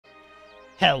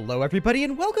Hello everybody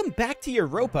and welcome back to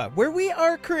Europa, where we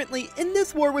are currently in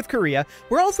this war with Korea.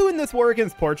 We're also in this war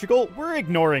against Portugal. We're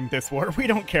ignoring this war. We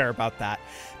don't care about that.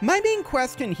 My main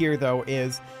question here, though,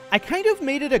 is I kind of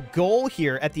made it a goal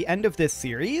here at the end of this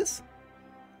series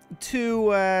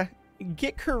to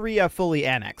get Korea fully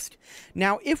annexed.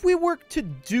 Now, if we were to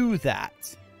do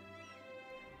that,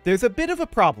 there's a bit of a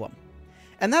problem.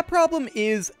 And that problem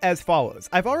is as follows.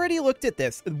 I've already looked at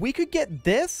this. We could get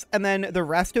this and then the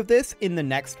rest of this in the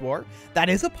next war. That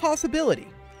is a possibility.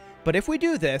 But if we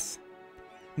do this,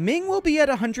 Ming will be at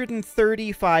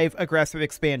 135 aggressive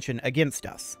expansion against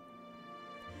us.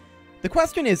 The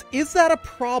question is that a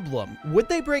problem? Would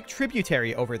they break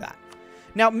tributary over that?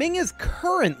 Now, Ming is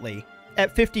currently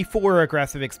at 54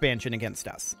 aggressive expansion against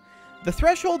us. The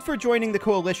threshold for joining the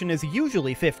coalition is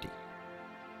usually 50.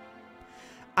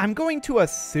 I'm going to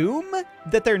assume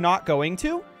that they're not going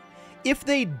to. If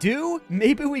they do,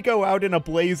 maybe we go out in a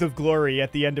blaze of glory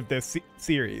at the end of this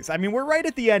series. I mean, we're right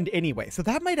at the end anyway, so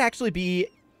that might actually be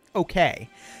okay.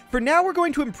 For now, we're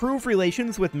going to improve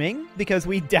relations with Ming, because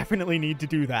we definitely need to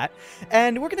do that.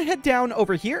 And we're going to head down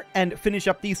over here and finish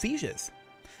up these sieges.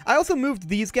 I also moved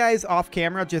these guys off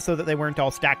camera just so that they weren't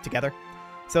all stacked together.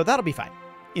 So that'll be fine,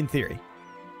 in theory.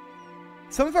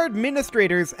 Some of our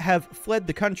administrators have fled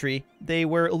the country. They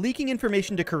were leaking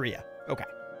information to Korea. Okay.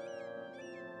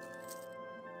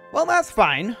 Well, that's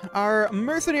fine. Our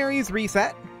mercenaries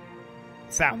reset.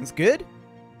 Sounds good.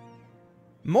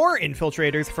 More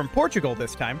infiltrators from Portugal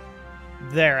this time.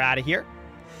 They're out of here.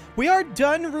 We are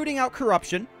done rooting out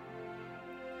corruption.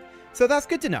 So that's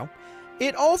good to know.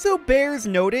 It also bears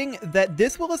noting that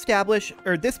this will establish,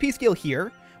 or this peace deal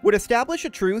here, would establish a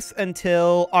truce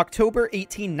until October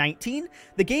 1819.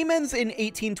 The game ends in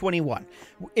 1821.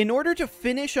 In order to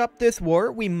finish up this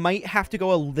war, we might have to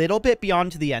go a little bit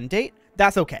beyond the end date.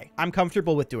 That's okay. I'm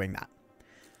comfortable with doing that.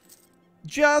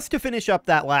 Just to finish up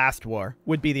that last war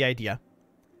would be the idea.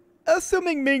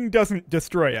 Assuming Ming doesn't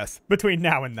destroy us between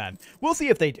now and then. We'll see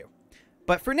if they do.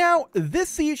 But for now, this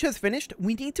siege has finished.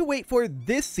 We need to wait for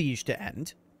this siege to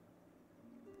end.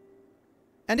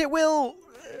 And it will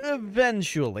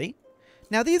eventually.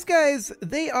 Now these guys,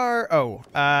 they are... Oh,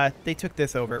 they took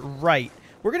this over. Right.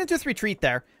 We're going to just retreat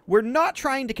there. We're not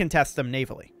trying to contest them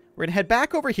navally. We're going to head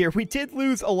back over here. We did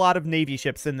lose a lot of Navy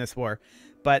ships in this war,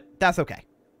 but that's okay.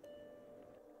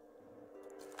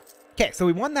 Okay, so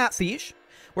we won that siege.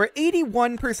 We're at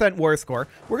 81% war score.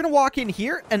 We're going to walk in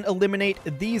here and eliminate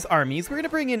these armies. We're going to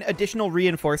bring in additional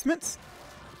reinforcements.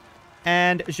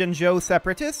 And Zhengzhou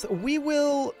separatists, we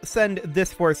will send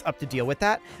this force up to deal with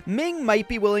that. Ming might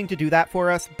be willing to do that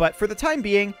for us, but for the time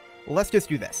being, let's just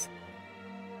do this.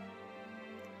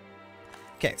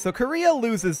 Okay, so Korea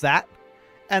loses that,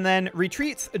 and then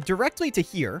retreats directly to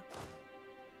here.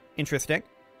 Interesting.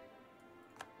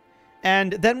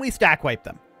 And then we stack wipe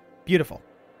them. Beautiful.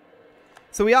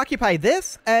 So we occupy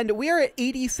this, and we are at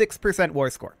 86% war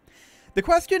score. The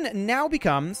question now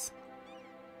becomes,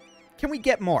 can we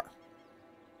get more?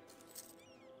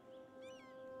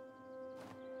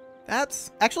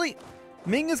 That's... Actually,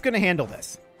 Ming is going to handle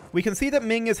this. We can see that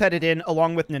Ming is headed in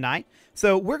along with Nanai,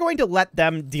 so we're going to let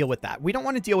them deal with that. We don't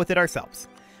want to deal with it ourselves.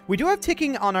 We do have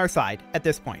ticking on our side at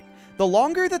this point. The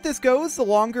longer that this goes, the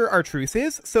longer our truce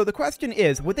is, so the question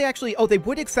is, would they actually... Oh, they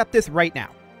would accept this right now.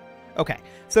 Okay,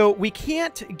 so we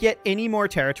can't get any more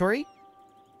territory.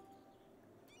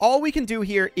 All we can do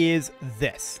here is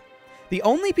this. The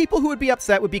only people who would be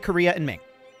upset would be Korea and Ming.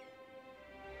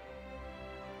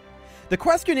 The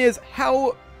question is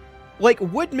how, like,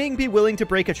 would Ming be willing to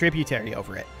break a tributary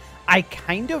over it? I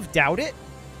kind of doubt it.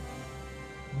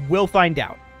 We'll find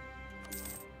out.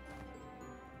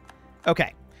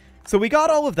 Okay, so we got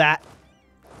all of that.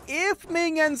 If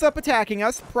Ming ends up attacking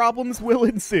us, problems will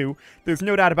ensue. There's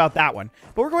no doubt about that one.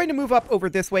 But we're going to move up over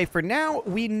this way for now.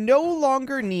 We no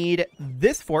longer need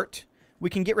this fort. We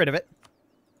can get rid of it.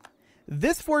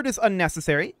 This fort is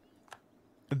unnecessary.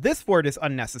 This fort is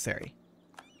unnecessary.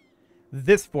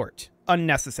 This fort,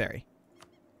 unnecessary.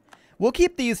 We'll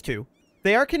keep these two.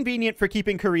 They are convenient for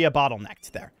keeping Korea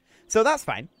bottlenecked there. So that's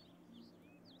fine.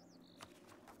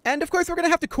 And of course, we're going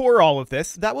to have to core all of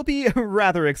this. That will be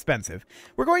rather expensive.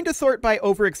 We're going to sort by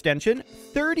overextension.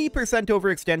 30%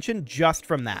 overextension just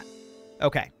from that.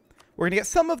 Okay. We're going to get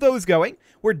some of those going.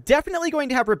 We're definitely going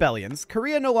to have rebellions.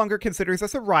 Korea no longer considers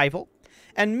us a rival.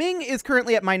 And Ming is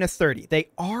currently at minus 30.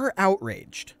 They are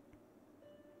outraged.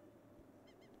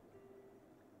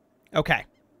 Okay.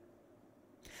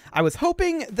 I was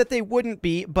hoping that they wouldn't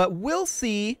be, but we'll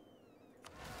see.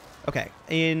 Okay,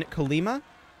 in Kolyma?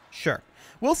 Sure.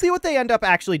 We'll see what they end up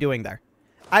actually doing there.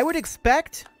 I would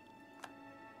expect...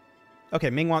 Okay,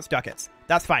 Ming wants ducats.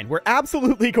 That's fine. We're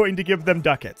absolutely going to give them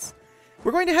ducats.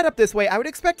 We're going to head up this way. I would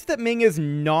expect that Ming is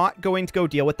not going to go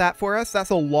deal with that for us. That's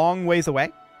a long ways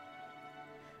away.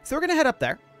 So we're going to head up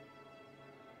there.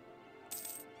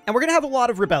 And we're going to have a lot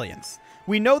of rebellions.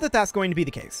 We know that that's going to be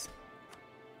the case.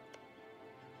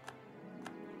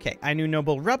 Okay, Ainu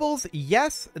Noble Rebels.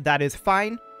 Yes, that is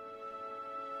fine.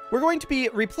 We're going to be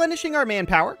replenishing our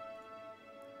manpower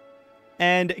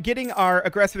and getting our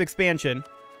aggressive expansion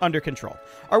under control.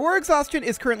 Our war exhaustion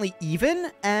is currently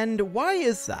even, and why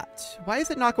is that? Why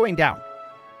is it not going down?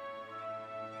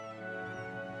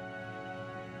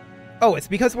 Oh, it's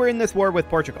because we're in this war with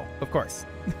Portugal, of course.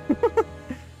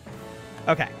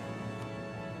 Okay.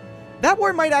 That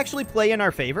war might actually play in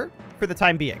our favor for the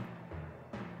time being.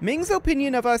 Ming's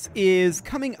opinion of us is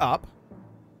coming up,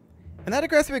 and that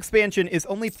aggressive expansion is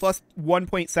only plus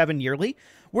 1.7 yearly.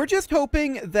 We're just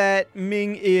hoping that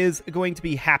Ming is going to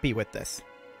be happy with this.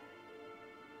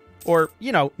 Or,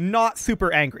 you know, not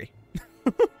super angry.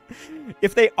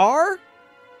 If they are,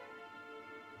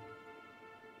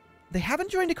 they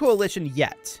haven't joined a coalition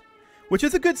yet, which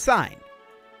is a good sign.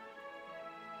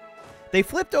 They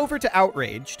flipped over to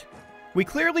outraged. We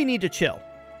clearly need to chill.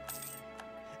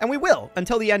 And we will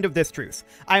until the end of this truce.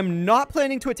 I am not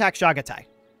planning to attack Chagatai.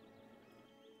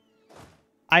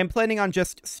 I am planning on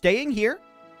just staying here.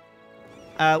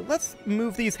 Let's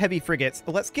move these heavy frigates.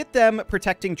 Let's get them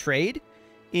protecting trade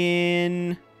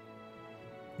in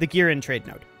the Girin trade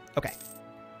node. Okay.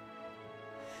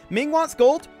 Ming wants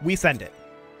gold. We send it.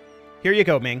 Here you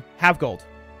go, Ming. Have gold.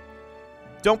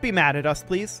 Don't be mad at us,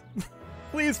 please.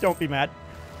 Please don't be mad.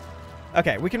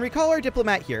 Okay, we can recall our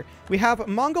diplomat here. We have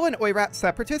Mongol and Oirat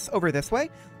separatists over this way.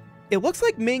 It looks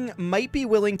like Ming might be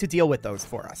willing to deal with those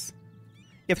for us.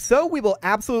 If so, we will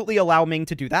absolutely allow Ming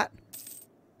to do that.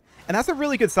 And that's a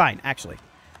really good sign, actually.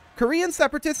 Korean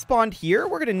separatists spawned here.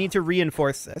 We're going to need to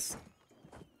reinforce this.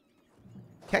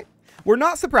 Okay. We're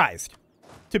not surprised,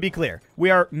 to be clear. We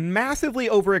are massively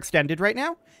overextended right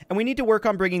now, and we need to work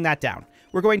on bringing that down.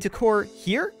 We're going to core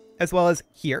here, as well as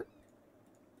here.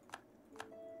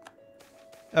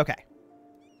 Okay.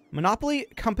 Monopoly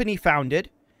company founded.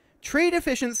 Trade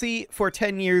efficiency for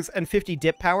 10 years and 50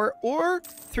 dip power, or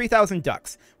 3,000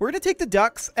 ducks. We're going to take the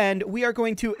ducks, and we are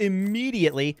going to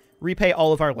immediately repay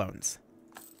all of our loans.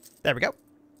 There we go.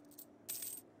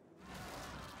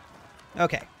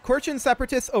 Okay. Korchin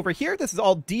separatists over here. This is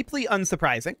all deeply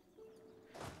unsurprising.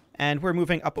 And we're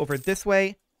moving up over this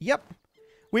way. Yep.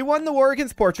 We won the war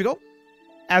against Portugal,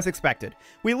 as expected.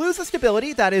 We lose the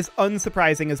stability. That is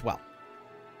unsurprising as well.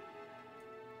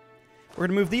 We're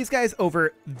going to move these guys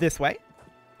over this way.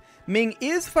 Ming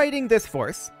is fighting this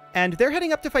force, and they're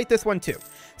heading up to fight this one too.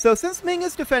 So since Ming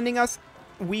is defending us,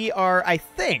 we are, I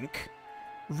think,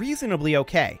 reasonably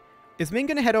okay. Is Ming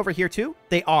going to head over here too?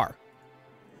 They are.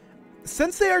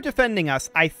 Since they are defending us,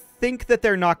 I think that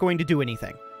they're not going to do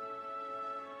anything.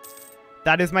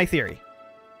 That is my theory.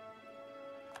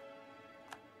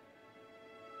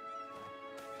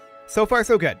 So far,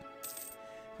 so good.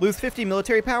 Lose 50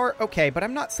 military power? Okay, but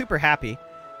I'm not super happy.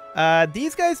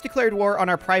 These guys declared war on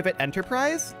our private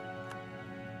enterprise.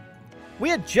 We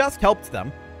had just helped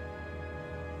them.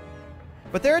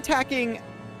 But they're attacking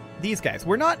these guys.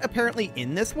 We're not apparently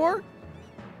in this war.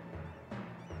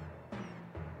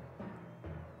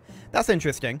 That's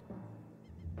interesting.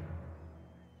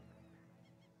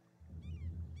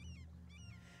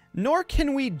 Nor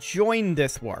can we join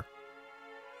this war.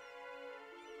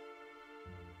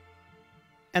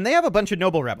 And they have a bunch of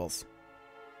noble rebels.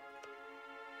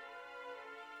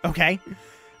 Okay.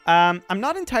 I'm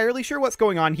not entirely sure what's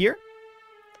going on here.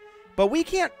 But we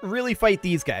can't really fight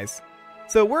these guys.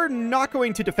 So we're not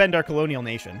going to defend our colonial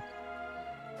nation.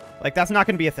 Like, that's not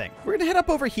going to be a thing. We're going to head up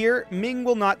over here. Ming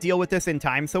will not deal with this in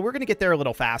time, so we're going to get there a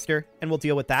little faster, and we'll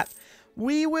deal with that.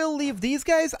 We will leave these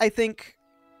guys, I think,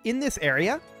 in this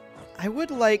area. I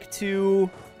would like to...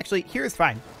 Actually, here is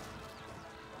fine.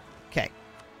 Okay.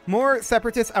 More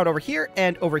separatists out over here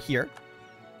and over here.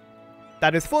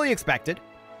 That is fully expected.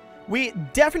 We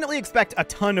definitely expect a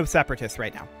ton of separatists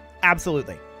right now.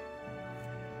 Absolutely.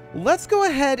 Let's go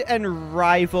ahead and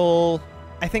rival,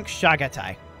 I think,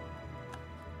 Chagatai.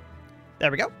 There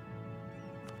we go.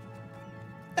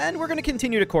 And we're going to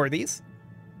continue to core these.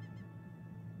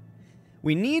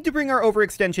 We need to bring our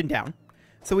overextension down.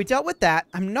 So we dealt with that.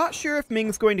 I'm not sure if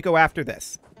Ming's going to go after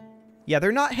this. Yeah,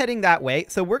 they're not heading that way,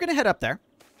 so we're going to head up there.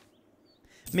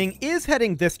 Ming is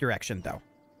heading this direction, though.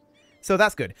 So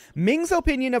that's good. Ming's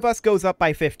opinion of us goes up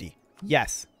by 50.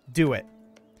 Yes, do it.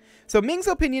 So Ming's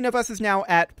opinion of us is now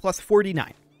at plus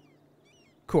 49.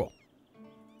 Cool.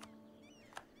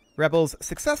 Rebels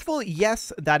successful?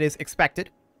 Yes, that is expected.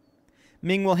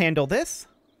 Ming will handle this.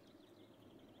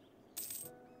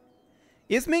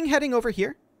 Is Ming heading over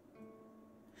here?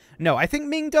 No, I think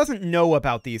Ming doesn't know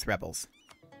about these rebels.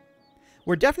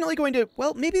 We're definitely going to...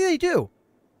 Well, maybe they do.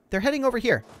 They're heading over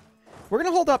here. We're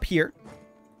going to hold up here.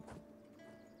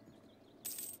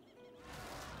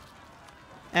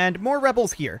 And more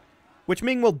rebels here, which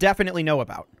Ming will definitely know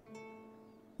about.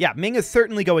 Yeah, Ming is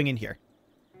certainly going in here.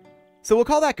 So we'll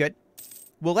call that good.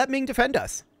 We'll let Ming defend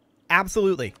us.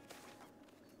 Absolutely.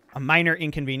 A minor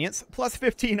inconvenience, plus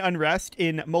 15 unrest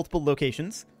in multiple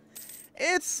locations.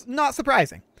 It's not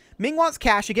surprising. Ming wants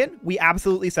cash again. We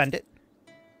absolutely send it.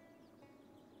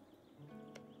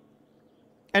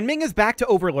 And Ming is back to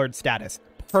Overlord status.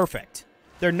 Perfect.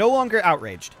 They're no longer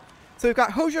outraged. So we've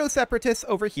got Hojo Separatists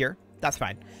over here. That's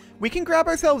fine. We can grab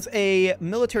ourselves a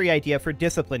military idea for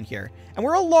discipline here. And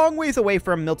we're a long ways away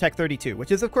from Miltech 32,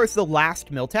 which is, of course, the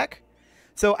last Miltech.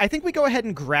 So I think we go ahead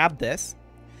and grab this.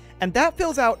 And that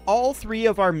fills out all 3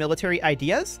 of our military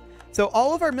ideas. So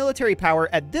all of our military power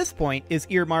at this point is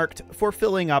earmarked for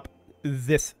filling up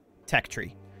this tech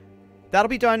tree. That'll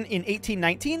be done in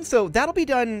 1819, so that'll be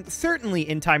done certainly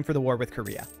in time for the war with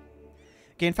Korea.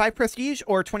 Gain 5 prestige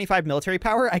or 25 military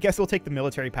power. I guess we'll take the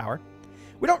military power.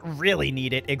 We don't really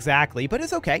need it exactly, but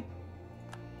it's okay.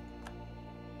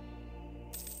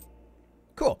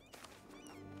 Cool.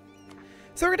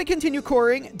 So we're going to continue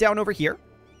coring down over here.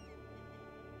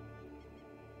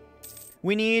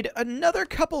 We need another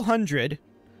couple hundred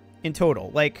in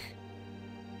total. Like,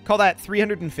 call that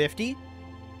 350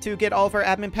 to get all of our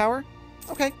admin power.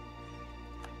 Okay.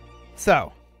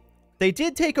 So, they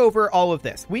did take over all of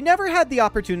this. We never had the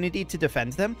opportunity to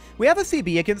defend them. We have a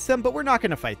CB against them, but we're not going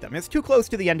to fight them. It's too close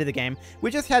to the end of the game. We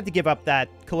just had to give up that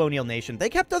colonial nation. They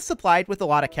kept us supplied with a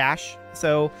lot of cash,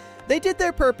 so they did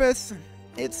their purpose.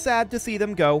 It's sad to see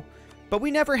them go, but we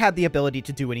never had the ability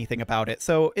to do anything about it,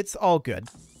 so it's all good.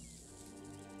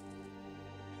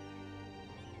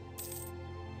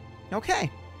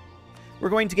 Okay. We're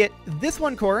going to get this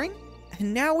one coring,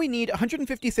 and now we need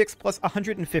 156 plus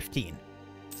 115.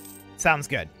 Sounds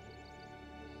good.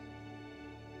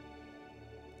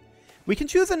 We can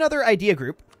choose another idea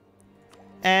group.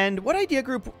 And what idea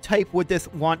group type would this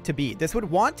want to be? This would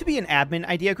want to be an admin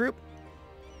idea group.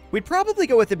 We'd probably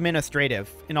go with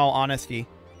administrative, in all honesty.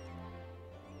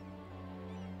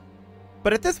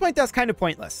 But at this point, that's kind of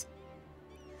pointless.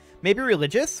 Maybe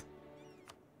religious?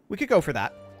 We could go for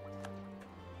that.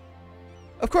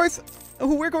 Of course,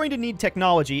 we're going to need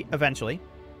technology eventually.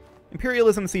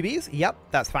 Imperialism CBs? Yep,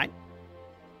 that's fine.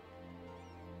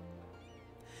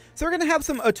 So we're going to have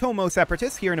some Otomo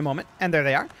Separatists here in a moment, and there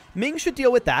they are. Ming should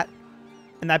deal with that,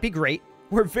 and that'd be great.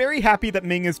 We're very happy that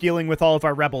Ming is dealing with all of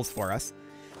our rebels for us.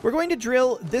 We're going to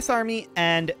drill this army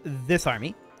and this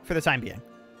army for the time being.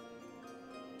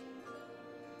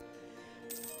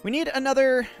 We need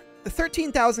another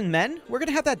 13,000 men. We're going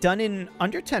to have that done in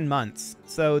under 10 months,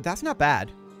 so that's not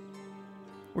bad.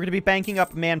 We're going to be banking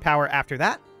up manpower after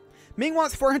that. Ming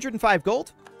wants 405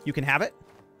 gold. You can have it.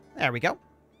 There we go.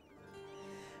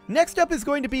 Next up is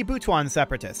going to be Butuan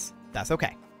Separatists. That's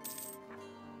okay.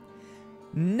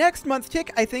 Next month's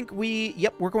tick, I think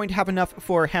we're going to have enough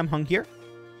for Hamhung here.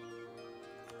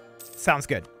 Sounds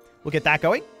good. We'll get that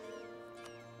going.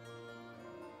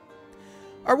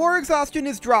 Our war exhaustion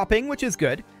is dropping, which is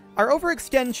good. Our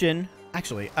overextension,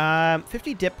 actually,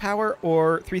 50 dip power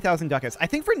or 3,000 ducats. I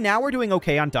think for now we're doing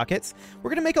okay on ducats. We're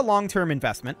going to make a long-term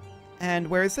investment. And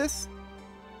where is this?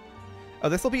 Oh,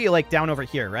 this will be like down over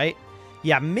here, right?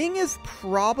 Yeah, Ming is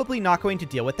probably not going to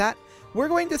deal with that. We're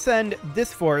going to send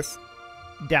this force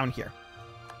down here.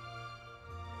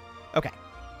 Okay.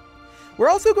 We're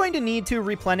also going to need to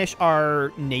replenish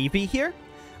our navy here.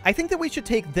 I think that we should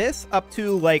take this up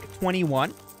to like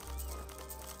 21.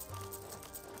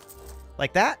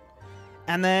 Like that.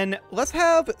 And then let's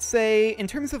have, say, in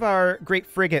terms of our great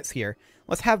frigates here,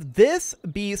 let's have this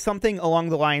be something along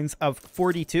the lines of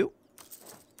 42.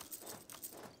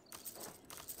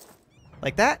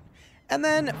 Like that. And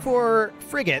then for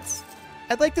frigates,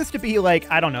 I'd like this to be like,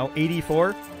 I don't know,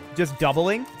 84. Just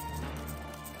doubling.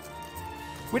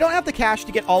 We don't have the cash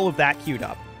to get all of that queued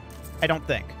up. I don't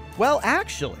think. Well,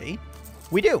 actually,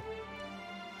 we do.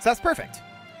 So that's perfect.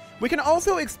 We can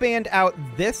also expand out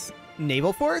this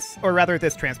naval force, or rather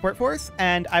this transport force,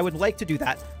 and I would like to do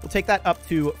that. We'll take that up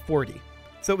to 40,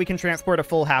 so we can transport a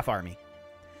full half army.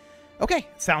 Okay,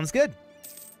 sounds good.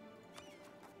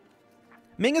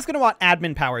 Ming is going to want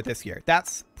admin power this year.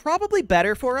 That's probably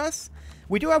better for us.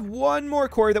 We do have one more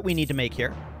core that we need to make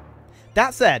here.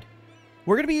 That said,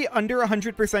 we're going to be under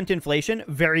 100% inflation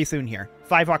very soon here,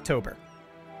 5 October.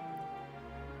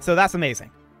 So that's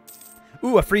amazing.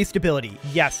 Ooh, a free stability.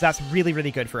 Yes, that's really,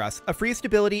 really good for us. A free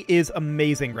stability is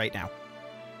amazing right now.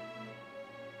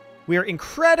 We are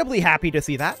incredibly happy to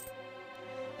see that.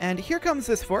 And here comes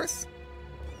this force.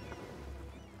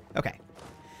 Okay.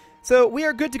 So we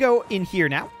are good to go in here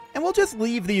now. And we'll just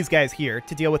leave these guys here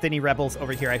to deal with any rebels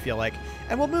over here, I feel like.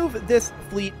 And we'll move this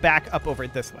fleet back up over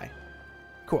this way.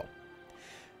 Cool.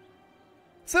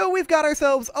 So we've got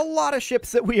ourselves a lot of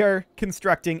ships that we are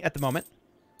constructing at the moment.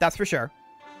 That's for sure.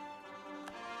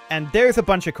 And there's a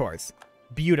bunch of cores.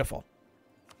 Beautiful.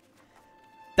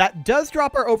 That does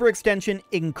drop our overextension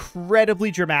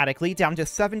incredibly dramatically, down to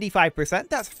 75%.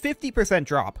 That's 50%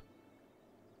 drop.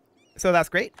 So that's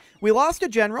great. We lost a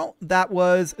general. That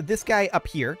was this guy up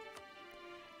here.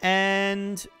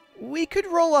 And we could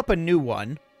roll up a new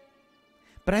one.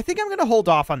 But I think I'm going to hold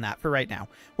off on that for right now.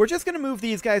 We're just going to move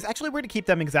these guys. Actually, we're going to keep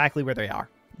them exactly where they are.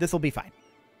 This will be fine.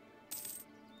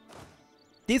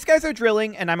 These guys are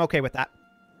drilling, and I'm okay with that.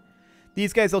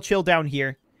 These guys will chill down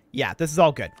here. Yeah, this is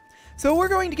all good. So we're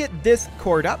going to get this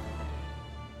cored up.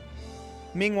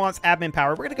 Ming wants admin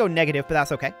power. We're going to go negative, but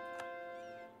that's okay.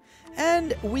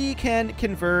 And we can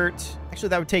convert... Actually,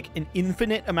 that would take an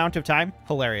infinite amount of time.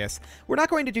 Hilarious. We're not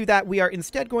going to do that. We are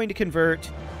instead going to convert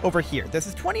over here. This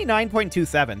is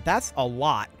 29.27. That's a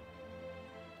lot.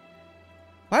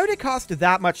 Why would it cost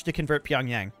that much to convert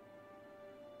Pyongyang?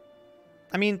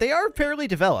 I mean, they are fairly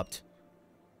developed.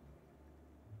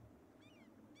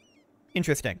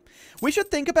 Interesting. We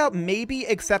should think about maybe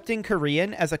accepting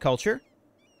Korean as a culture.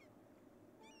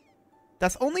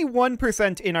 That's only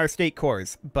 1% in our state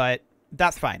cores, but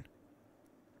that's fine.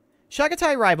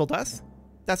 Chagatai rivaled us.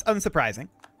 That's unsurprising.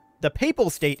 The Papal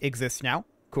State exists now.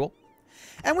 Cool.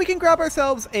 And we can grab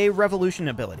ourselves a revolution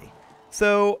ability.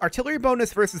 So, artillery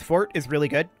bonus versus fort is really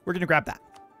good. We're going to grab that.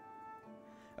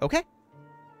 Okay.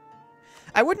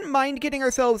 I wouldn't mind getting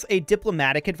ourselves a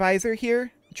diplomatic advisor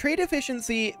here. Trade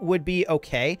efficiency would be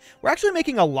okay. We're actually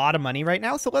making a lot of money right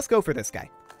now, so let's go for this guy.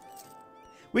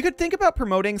 We could think about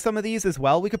promoting some of these as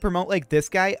well. We could promote, like, this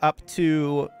guy up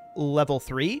to level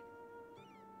 3.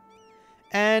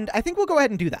 And I think we'll go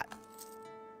ahead and do that.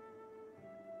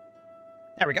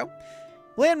 There we go.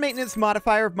 Land maintenance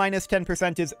modifier of minus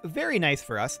 10% is very nice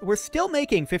for us. We're still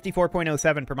making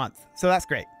 54.07 per month, so that's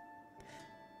great.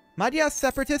 Madhya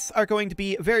separatists are going to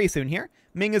be very soon here.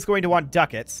 Ming is going to want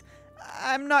ducats.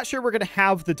 I'm not sure we're going to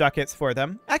have the ducats for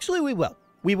them. Actually, we will.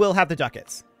 We will have the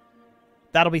ducats.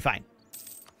 That'll be fine.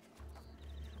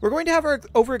 We're going to have our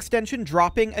overextension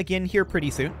dropping again here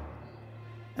pretty soon.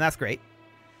 And that's great.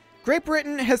 Great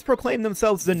Britain has proclaimed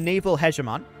themselves the naval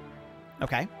hegemon.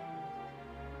 Okay.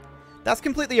 That's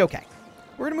completely okay.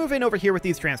 We're going to move in over here with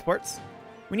these transports.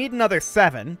 We need another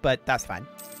 7, but that's fine.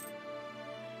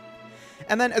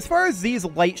 And then as far as these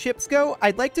light ships go,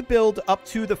 I'd like to build up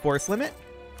to the force limit.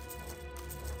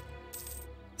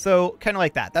 So, kind of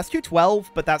like that. That's 212,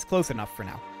 but that's close enough for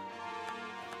now.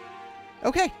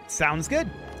 Okay, sounds good.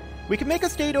 We can make a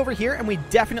state over here, and we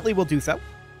definitely will do so.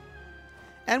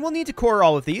 And we'll need to core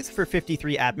all of these for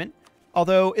 53 admin.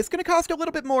 Although, it's going to cost a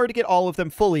little bit more to get all of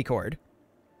them fully cored.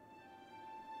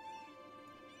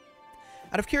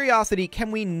 Out of curiosity, can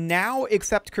we now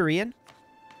accept Korean?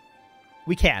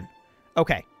 We can.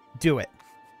 Okay, do it.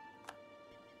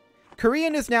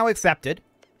 Korean is now accepted,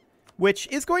 which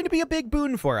is going to be a big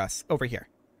boon for us over here.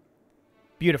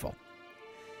 Beautiful.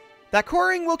 That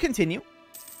coring will continue.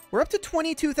 We're up to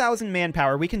 22,000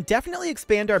 manpower. We can definitely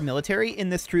expand our military in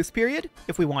this truce period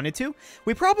if we wanted to.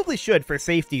 We probably should for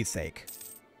safety's sake.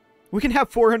 We can have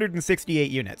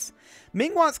 468 units.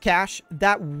 Ming wants cash.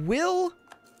 That will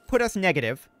put us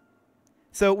negative.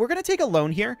 So we're going to take a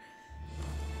loan here.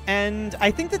 And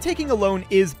I think that taking a loan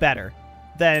is better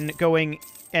than going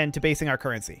and debasing our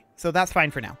currency. So that's fine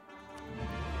for now.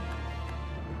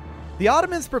 The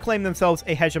Ottomans proclaim themselves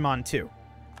a hegemon too.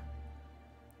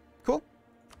 Cool.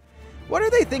 What are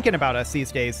they thinking about us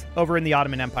these days over in the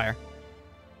Ottoman Empire?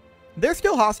 They're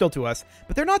still hostile to us,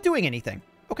 but they're not doing anything.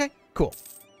 Okay, cool.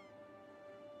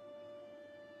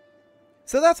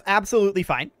 So that's absolutely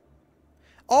fine.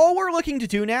 All we're looking to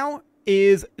do now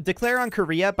is declare on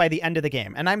Korea by the end of the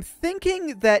game. And I'm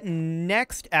thinking that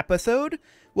next episode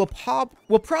will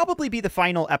probably be the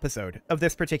final episode of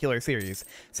this particular series.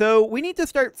 So we need to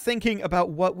start thinking about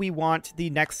what we want the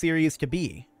next series to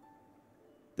be.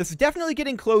 This is definitely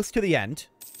getting close to the end.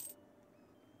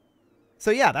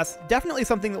 So yeah, that's definitely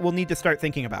something that we'll need to start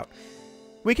thinking about.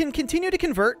 We can continue to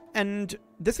convert, and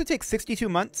this would take 62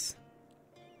 months.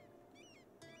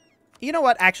 You know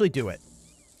what? Actually do it.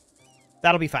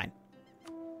 That'll be fine.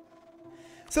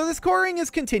 So this coring is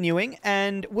continuing,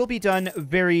 and will be done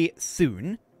very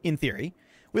soon, in theory.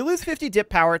 We lose 50 dip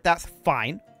power, that's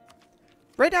fine.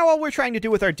 Right now, all we're trying to do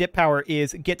with our dip power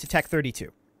is get to Tech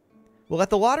 32. We'll let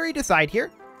the lottery decide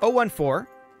here. 014.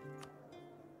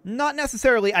 Not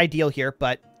necessarily ideal here,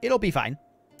 but it'll be fine.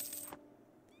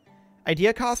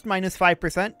 Idea cost minus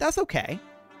 5%. That's okay.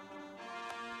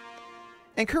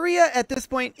 And Korea at this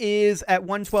point is at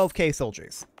 112k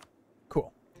soldiers.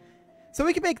 Cool. So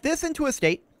we can make this into a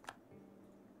state.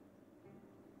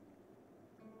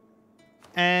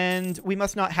 And we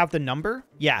must not have the number.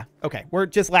 Yeah, okay. We're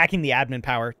just lacking the admin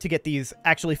power to get these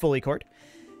actually fully cored.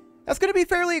 That's going to be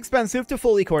fairly expensive to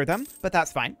fully core them, but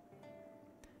that's fine.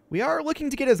 We are looking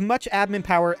to get as much admin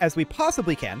power as we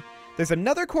possibly can. There's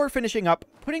another core finishing up,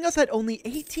 putting us at only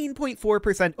 18.4%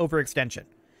 overextension.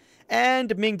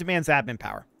 And Ming demands admin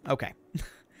power. Okay.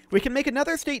 We can make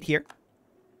another state here.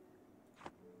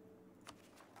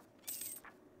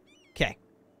 Okay.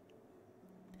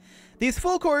 These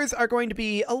full cores are going to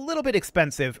be a little bit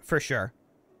expensive, for sure.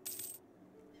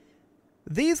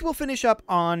 These will finish up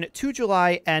on 2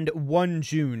 July and 1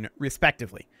 June,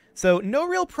 respectively. So no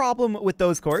real problem with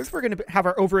those cores. We're going to have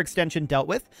our overextension dealt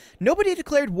with. Nobody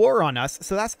declared war on us,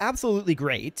 so that's absolutely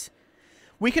great.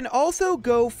 We can also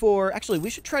go for... Actually, we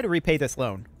should try to repay this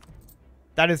loan.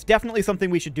 That is definitely something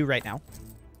we should do right now.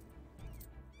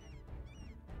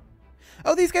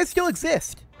 Oh, these guys still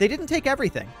exist. They didn't take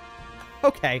everything.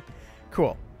 Okay,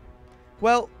 cool.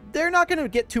 Well, they're not going to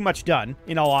get too much done,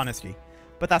 in all honesty.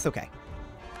 But that's okay.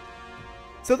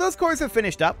 So those cores have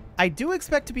finished up. I do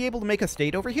expect to be able to make a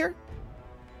state over here.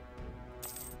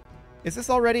 Is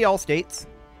this already all states?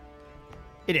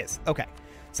 It is. Okay.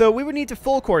 So we would need to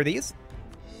full core these.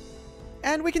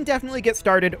 And we can definitely get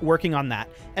started working on that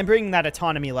and bringing that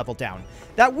autonomy level down.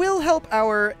 That will help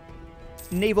our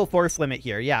naval force limit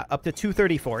here. Yeah, up to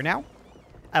 234 now.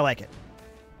 I like it.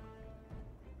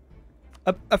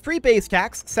 A free base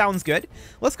tax sounds good.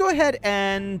 Let's go ahead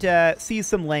and seize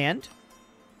some land.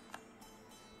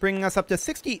 Bringing us up to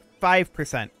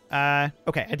 65%.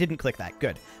 Okay, I didn't click that.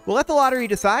 Good. We'll let the lottery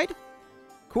decide.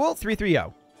 Cool,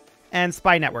 330. And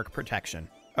spy network protection.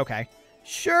 Okay.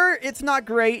 Sure, it's not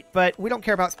great, but we don't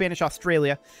care about Spanish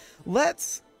Australia.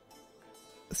 Let's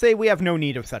say we have no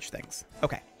need of such things.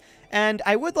 Okay. And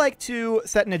I would like to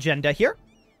set an agenda here.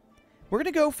 We're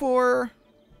going to go for...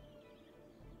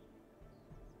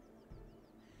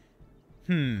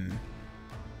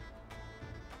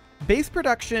 Base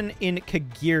production in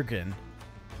Kagirgan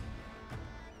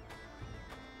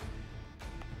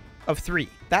of 3.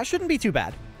 That shouldn't be too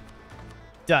bad.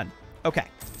 Done. Okay.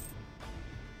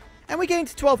 And we gained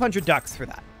 1,200 ducks for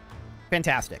that.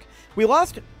 Fantastic. We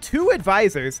lost 2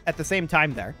 advisors at the same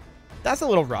time there. That's a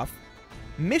little rough.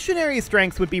 Missionary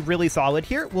strength would be really solid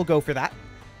here. We'll go for that.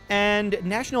 And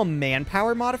national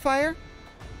manpower modifier?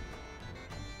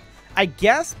 I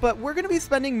guess, but we're going to be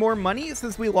spending more money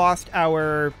since we lost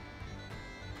our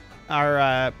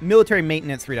military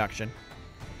maintenance reduction.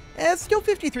 It's still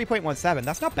 53.17.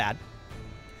 That's not bad.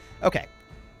 Okay.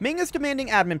 Ming is demanding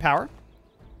admin power.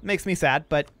 Makes me sad,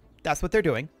 but that's what they're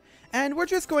doing. And we're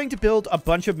just going to build a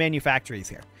bunch of manufactories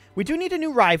here. We do need a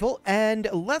new rival, and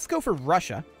let's go for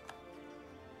Russia.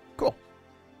 Cool.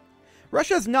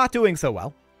 Russia's not doing so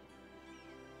well.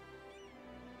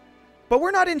 But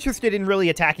we're not interested in really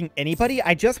attacking anybody.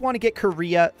 I just want to get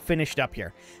Korea finished up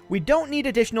here. We don't need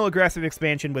additional aggressive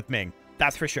expansion with Ming.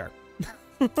 That's for sure.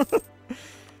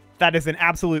 That is an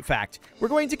absolute fact. We're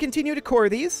going to continue to core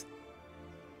these.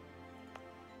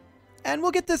 And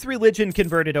we'll get this religion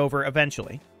converted over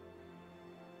eventually.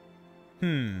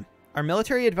 Our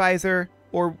military advisor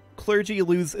or clergy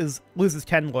loses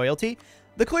 10 loyalty.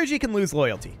 The clergy can lose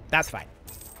loyalty. That's fine.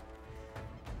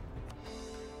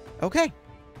 Okay.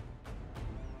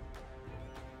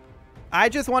 I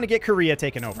just want to get Korea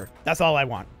taken over. That's all I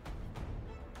want.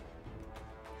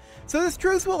 So this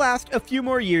truce will last a few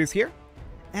more years here.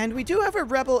 And we do have a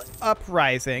rebel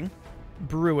uprising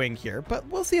brewing here, but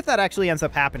we'll see if that actually ends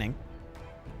up happening.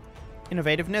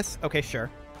 Innovativeness? Okay,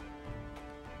 sure.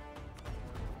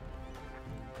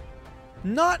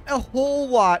 Not a whole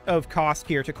lot of cost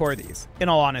here to core these, in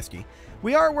all honesty.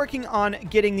 We are working on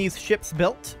getting these ships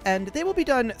built, and they will be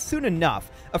done soon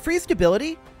enough. A free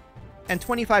stability and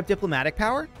 25 diplomatic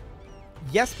power?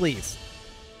 Yes, please.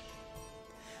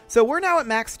 So we're now at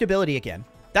max stability again.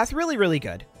 That's really, really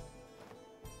good.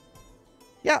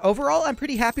 Yeah, overall, I'm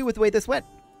pretty happy with the way this went.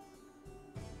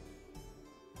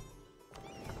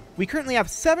 We currently have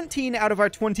 17 out of our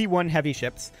 21 heavy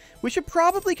ships. We should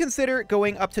probably consider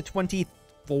going up to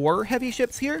 24 heavy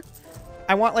ships here.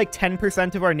 I want like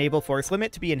 10% of our naval force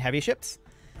limit to be in heavy ships.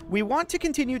 We want to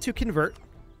continue to convert.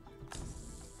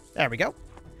 There we go.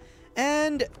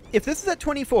 And if this is at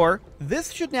 24,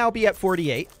 this should now be at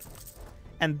 48.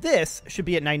 and this should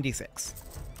be at 96.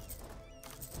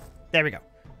 There we go.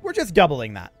 We're just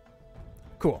doubling that.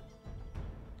 Cool.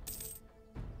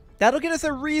 That'll get us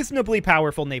a reasonably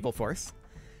powerful naval force.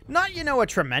 Not, you know, a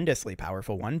tremendously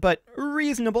powerful one, but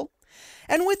reasonable.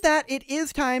 And with that, it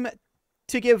is time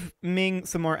to give Ming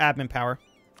some more admin power.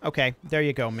 Okay, there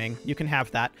you go, Ming. You can have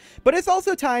that. But it's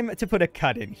also time to put a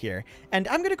cut in here. And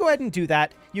I'm going to go ahead and do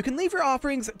that. You can leave your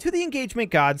offerings to the engagement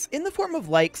gods in the form of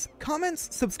likes,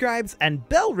 comments, subscribes, and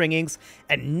bell ringings.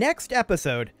 And next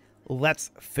episode, let's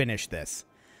finish this.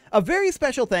 A very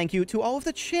special thank you to all of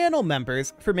the channel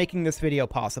members for making this video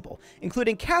possible,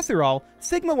 including Casserole,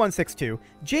 Sigma162,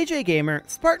 JJ Gamer,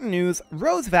 Spartan News,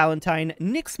 Rose Valentine,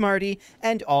 Nick Smarty,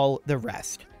 and all the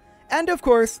rest. And of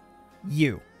course,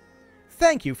 you.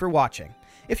 Thank you for watching.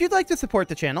 If you'd like to support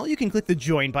the channel, you can click the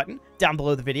join button down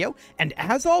below the video, and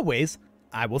as always,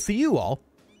 I will see you all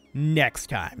next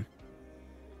time.